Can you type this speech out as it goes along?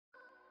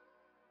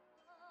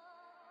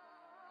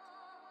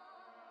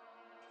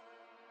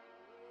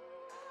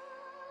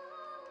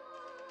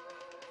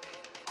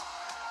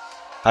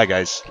Hi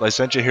guys,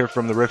 Licensure here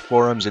from the Rift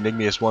Forums and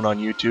Igneous1 on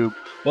YouTube.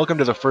 Welcome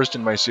to the first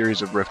in my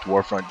series of Rift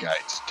Warfront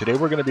guides. Today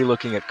we're going to be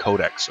looking at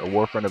Codex, a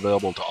Warfront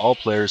available to all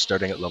players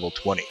starting at level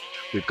 20.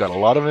 We've got a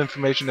lot of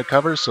information to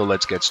cover, so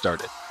let's get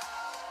started.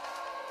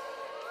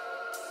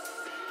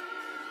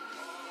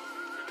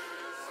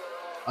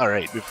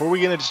 Alright, before we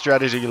get into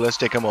strategy, let's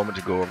take a moment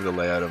to go over the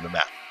layout of the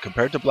map.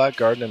 Compared to Black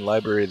Garden and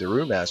Library of the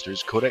Rune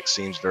Masters, Codex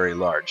seems very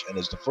large, and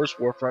is the first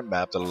Warfront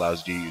map that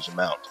allows you to use a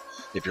mount.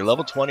 If you're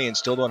level 20 and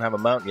still don't have a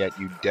mount yet,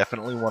 you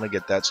definitely want to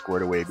get that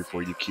squared away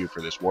before you queue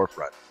for this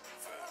Warfront.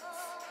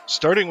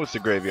 Starting with the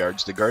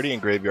graveyards, the Guardian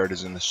Graveyard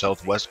is in the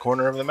southwest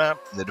corner of the map,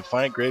 and the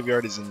Defiant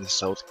Graveyard is in the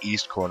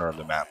southeast corner of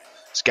the map.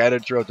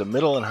 Scattered throughout the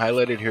middle and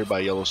highlighted here by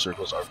yellow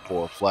circles are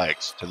 4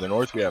 flags. To the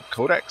north we have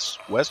Codex,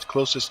 west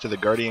closest to the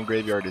Guardian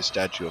Graveyard is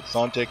Statue of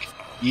Thontic,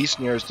 east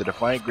nearest the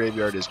Defiant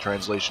Graveyard is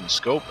Translation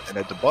Scope, and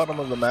at the bottom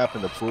of the map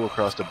in the pool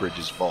across the bridge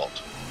is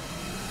Vault.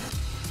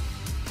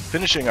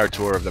 Finishing our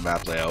tour of the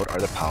map layout are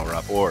the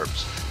power-up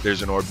orbs.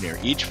 There's an orb near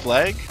each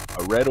flag,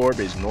 a red orb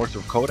is north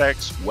of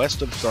Codex,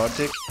 west of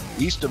Thontic,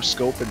 east of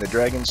Scope and the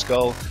Dragon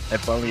Skull, and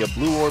finally a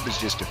blue orb is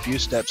just a few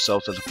steps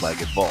south of the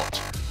flag at Vault.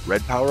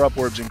 Red power-up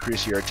orbs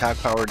increase your attack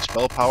power and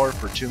spell power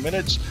for 2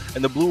 minutes,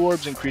 and the blue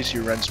orbs increase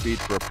your run speed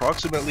for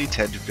approximately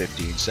 10 to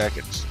 15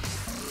 seconds.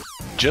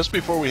 Just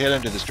before we head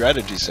into the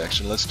strategy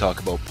section, let's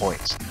talk about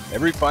points.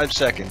 Every 5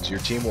 seconds, your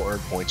team will earn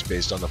points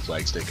based on the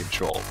flags they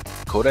control.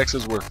 Codex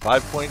is worth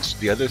 5 points,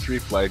 the other 3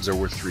 flags are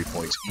worth 3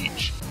 points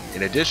each.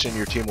 In addition,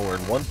 your team will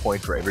earn 1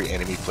 point for every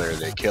enemy player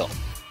they kill.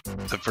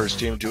 The first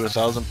team to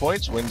 1,000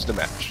 points wins the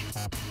match.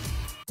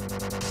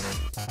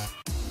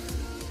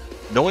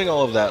 Knowing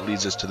all of that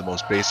leads us to the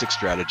most basic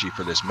strategy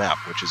for this map,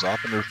 which is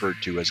often referred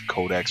to as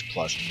Codex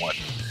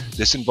 +1.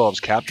 This involves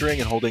capturing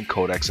and holding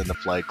Codex and the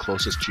flag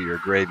closest to your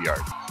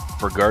graveyard.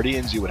 For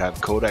Guardians you would have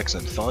Codex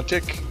and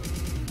Thontic,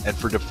 and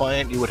for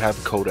Defiant you would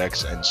have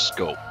Codex and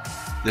Scope.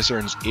 This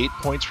earns 8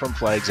 points from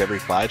flags every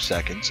 5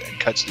 seconds and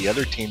cuts the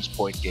other team's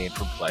point gain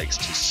from flags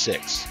to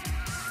 6.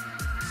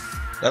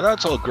 Now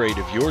that's all great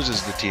if yours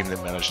is the team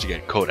that managed to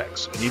get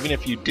Codex, and even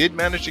if you did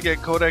manage to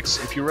get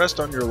Codex, if you rest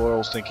on your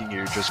laurels thinking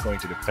you're just going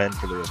to defend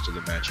for the rest of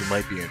the match, you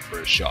might be in for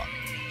a shock.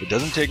 It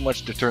doesn't take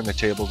much to turn the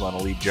tables on a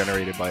lead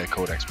generated by a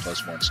Codex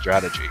 +1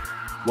 strategy.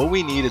 What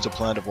we need is a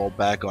plan to fall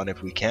back on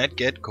if we can't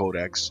get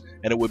Codex,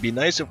 and it would be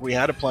nice if we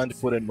had a plan to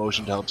put in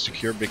motion to help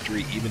secure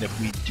victory even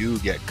if we do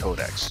get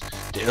Codex.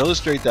 To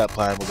illustrate that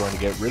plan, we're going to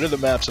get rid of the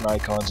maps and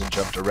icons and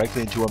jump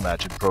directly into a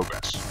match in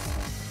progress.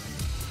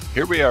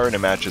 Here we are in a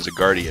match as a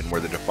Guardian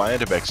where the Defiant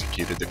have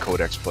executed the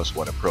Codex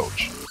 +1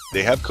 approach.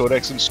 They have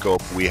Codex and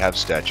Scope, we have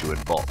Statue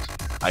and Vault.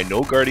 I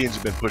know Guardians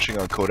have been pushing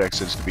on Codex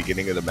since the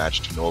beginning of the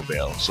match to no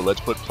avail, so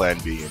let's put Plan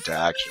B into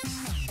action.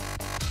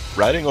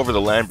 Riding over the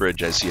land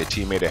bridge, I see a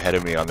teammate ahead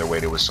of me on their way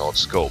to assault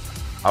Scope.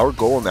 Our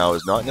goal now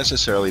is not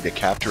necessarily to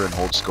capture and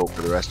hold Scope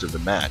for the rest of the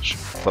match,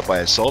 but by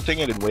assaulting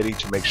it and waiting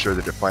to make sure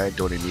the Defiant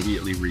don't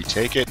immediately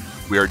retake it,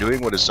 we are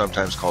doing what is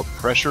sometimes called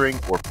pressuring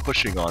or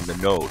pushing on the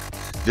node.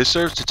 This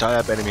serves to tie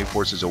up enemy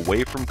forces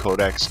away from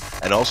Codex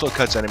and also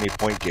cuts enemy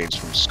point gains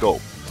from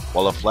Scope.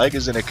 While a flag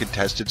is in a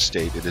contested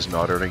state, it is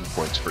not earning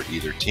points for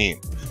either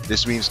team.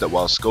 This means that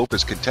while Scope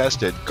is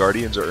contested,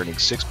 Guardians are earning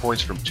 6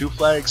 points from 2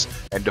 flags,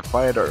 and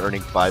Defiant are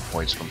earning 5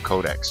 points from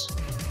Codex.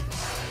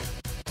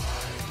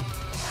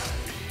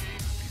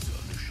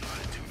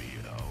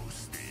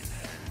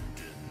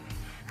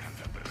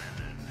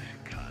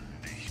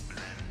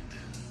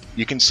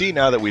 You can see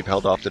now that we've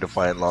held off the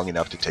Defiant long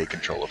enough to take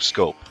control of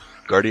Scope.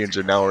 Guardians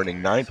are now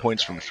earning 9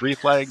 points from 3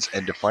 flags,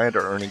 and Defiant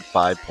are earning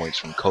 5 points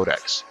from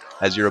Codex.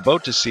 As you're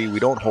about to see, we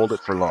don't hold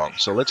it for long,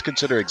 so let's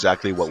consider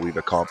exactly what we've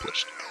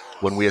accomplished.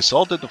 When we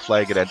assaulted the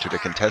flag, it entered a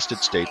contested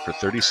state for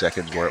 30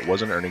 seconds where it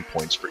wasn't earning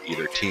points for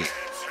either team.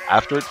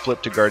 After it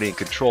flipped to Guardian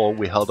control,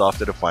 we held off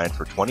the Defiant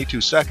for 22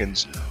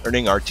 seconds,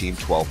 earning our team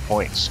 12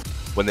 points.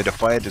 When the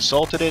Defiant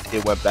assaulted it,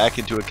 it went back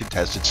into a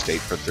contested state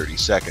for 30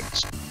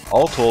 seconds.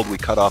 All told, we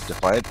cut off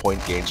Defiant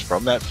point gains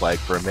from that flag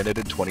for 1 minute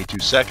and 22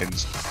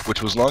 seconds,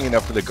 which was long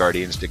enough for the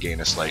Guardians to gain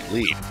a slight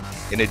lead.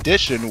 In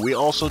addition, we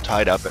also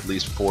tied up at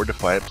least 4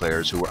 Defiant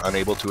players who were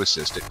unable to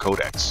assist at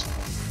Codex.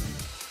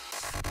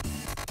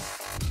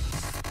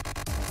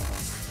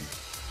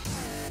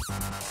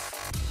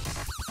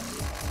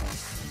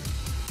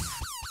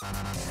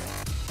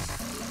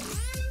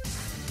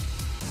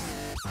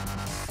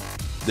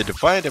 The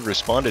Defiant have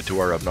responded to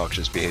our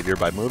obnoxious behavior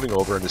by moving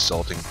over and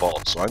assaulting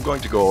Vault, so I'm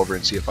going to go over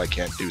and see if I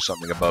can't do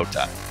something about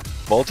that.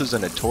 Vault is a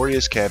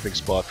notorious camping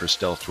spot for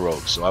stealth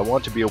rogues, so I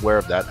want to be aware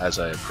of that as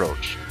I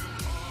approach.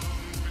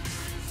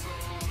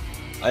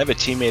 I have a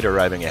teammate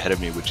arriving ahead of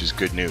me, which is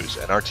good news,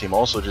 and our team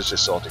also just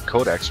assaulted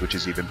Codex, which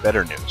is even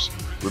better news.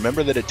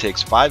 Remember that it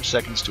takes 5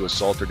 seconds to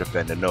assault or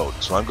defend a node,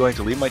 so I'm going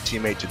to leave my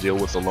teammate to deal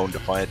with the lone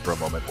Defiant for a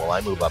moment while I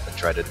move up and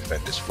try to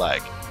defend this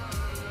flag.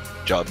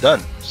 Job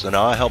done. So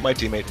now I help my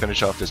teammate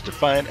finish off this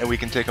Defiant, and we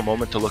can take a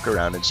moment to look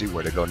around and see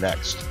where to go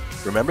next.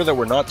 Remember that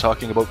we're not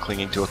talking about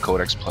clinging to a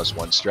Codex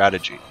 +1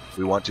 strategy.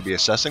 We want to be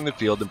assessing the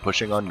field and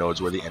pushing on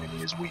nodes where the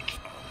enemy is weak.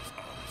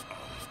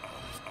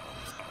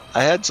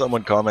 I had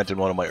someone comment in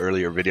one of my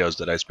earlier videos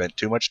that I spent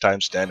too much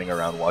time standing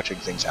around watching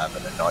things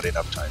happen and not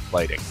enough time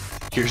fighting.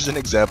 Here's an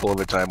example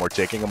of a time where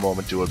taking a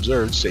moment to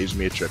observe saves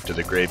me a trip to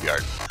the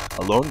graveyard.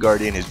 A lone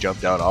guardian has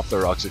jumped down off the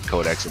rocks at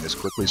Codex and is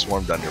quickly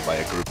swarmed under by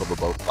a group of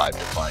about 5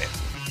 Defiant.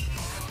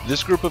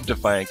 This group of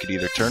Defiant could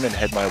either turn and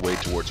head my way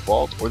towards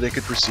Vault, or they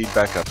could proceed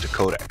back up to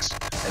Codex.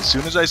 As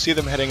soon as I see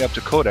them heading up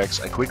to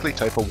Codex, I quickly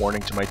type a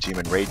warning to my team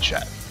in raid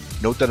chat.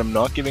 Note that I'm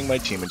not giving my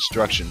team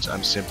instructions,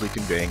 I'm simply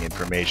conveying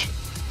information.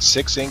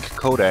 6 Inc.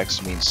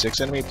 Codex means 6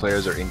 enemy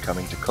players are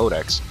incoming to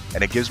Codex,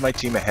 and it gives my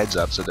team a heads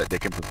up so that they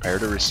can prepare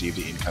to receive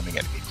the incoming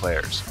enemy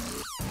players.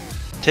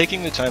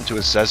 Taking the time to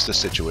assess the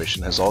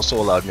situation has also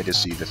allowed me to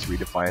see the 3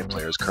 Defiant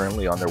players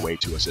currently on their way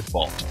to us at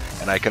Vault,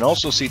 and I can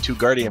also see 2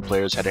 Guardian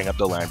players heading up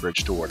the land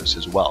bridge toward us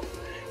as well.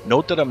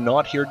 Note that I'm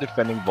not here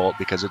defending Vault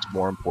because it's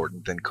more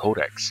important than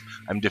Codex.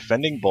 I'm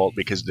defending Vault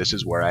because this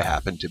is where I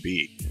happen to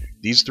be.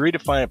 These 3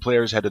 Defiant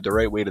players headed the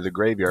right way to the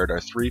graveyard are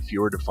 3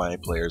 fewer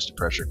Defiant players to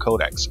pressure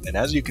Codex, and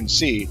as you can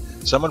see,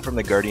 someone from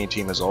the Guardian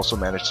team has also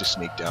managed to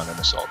sneak down and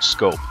assault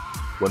Scope.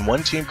 When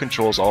one team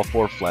controls all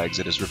 4 flags,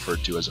 it is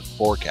referred to as a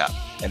 4-cap,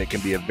 and it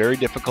can be a very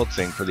difficult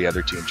thing for the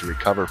other team to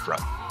recover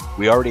from.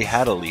 We already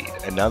had a lead,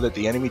 and now that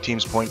the enemy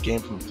team's point gain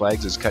from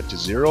flags is cut to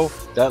 0,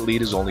 that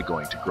lead is only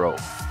going to grow.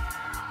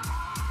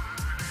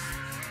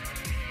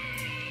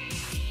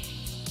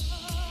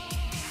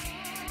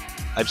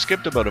 I've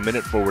skipped about a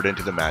minute forward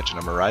into the match and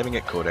I'm arriving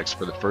at Codex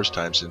for the first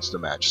time since the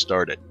match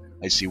started.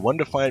 I see one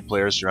Defiant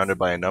player surrounded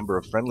by a number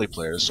of friendly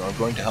players, so I'm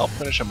going to help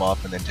finish him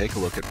off and then take a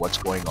look at what's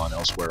going on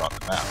elsewhere on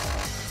the map.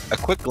 A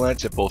quick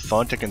glance at both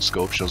Thontic and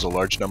Scope shows a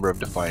large number of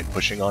Defiant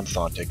pushing on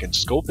Thontic, and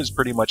Scope is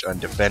pretty much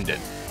undefended.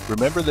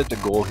 Remember that the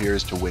goal here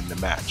is to win the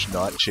match,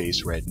 not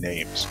chase red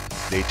names.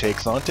 They take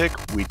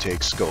Thontic, we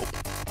take Scope.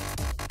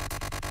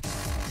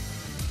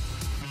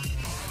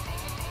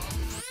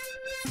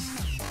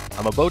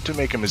 I'm about to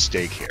make a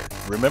mistake here.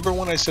 Remember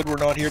when I said we're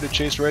not here to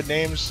chase red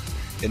names?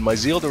 In my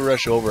zeal to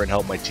rush over and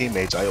help my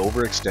teammates, I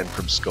overextend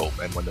from Scope,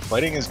 and when the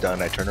fighting is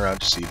done, I turn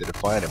around to see the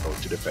Defiant about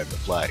to defend the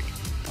flag.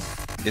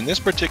 In this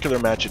particular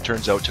match, it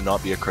turns out to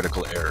not be a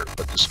critical error,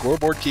 but the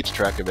scoreboard keeps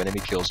track of enemy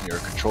kills near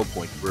a control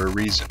point for a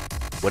reason.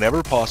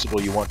 Whenever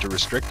possible, you want to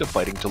restrict the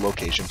fighting to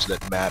locations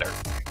that matter.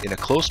 In a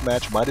close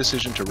match, my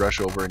decision to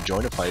rush over and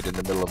join a fight in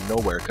the middle of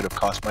nowhere could have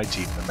cost my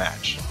team the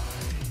match.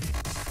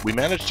 We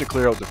managed to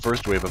clear out the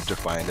first wave of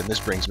Defiant, and this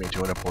brings me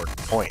to an important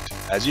point.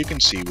 As you can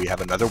see, we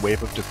have another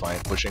wave of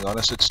Defiant pushing on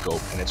us at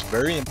Scope, and it's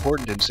very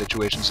important in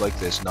situations like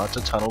this not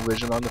to tunnel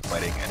vision on the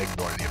fighting and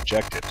ignore the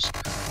objectives.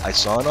 I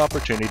saw an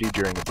opportunity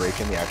during a break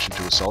in the action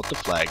to assault the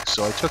flag,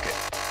 so I took it.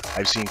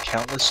 I've seen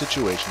countless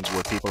situations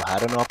where people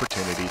had an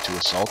opportunity to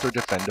assault or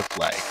defend a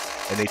flag,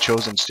 and they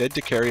chose instead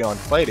to carry on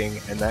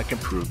fighting, and that can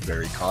prove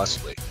very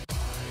costly.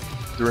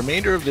 The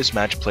remainder of this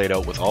match played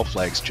out with all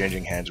flags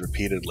changing hands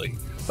repeatedly.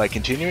 By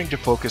continuing to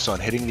focus on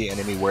hitting the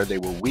enemy where they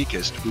were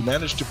weakest, we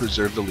managed to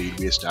preserve the lead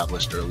we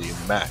established early in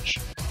the match.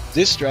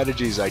 This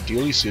strategy is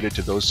ideally suited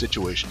to those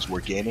situations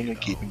where gaining and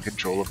keeping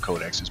control of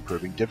Codex is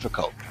proving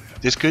difficult.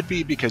 This could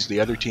be because the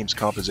other team's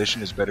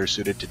composition is better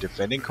suited to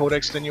defending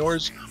Codex than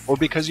yours, or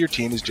because your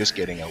team is just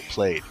getting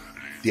outplayed.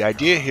 The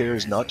idea here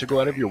is not to go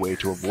out of your way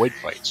to avoid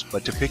fights,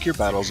 but to pick your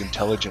battles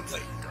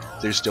intelligently.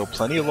 There's still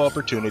plenty of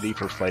opportunity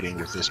for fighting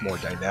with this more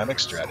dynamic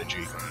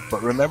strategy,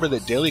 but remember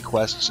that daily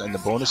quests and the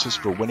bonuses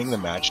for winning the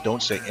match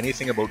don't say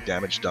anything about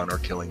damage done or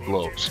killing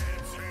blows.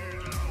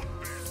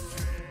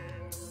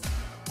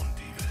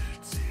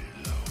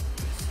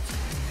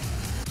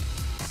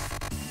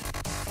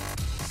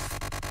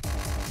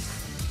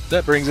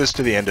 That brings us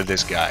to the end of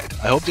this guide.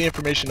 I hope the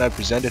information I've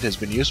presented has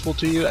been useful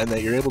to you and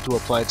that you're able to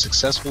apply it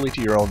successfully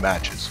to your own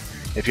matches.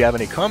 If you have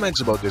any comments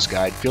about this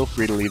guide, feel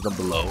free to leave them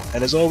below,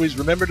 and as always,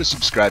 remember to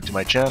subscribe to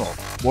my channel.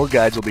 More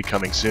guides will be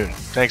coming soon.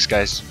 Thanks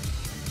guys.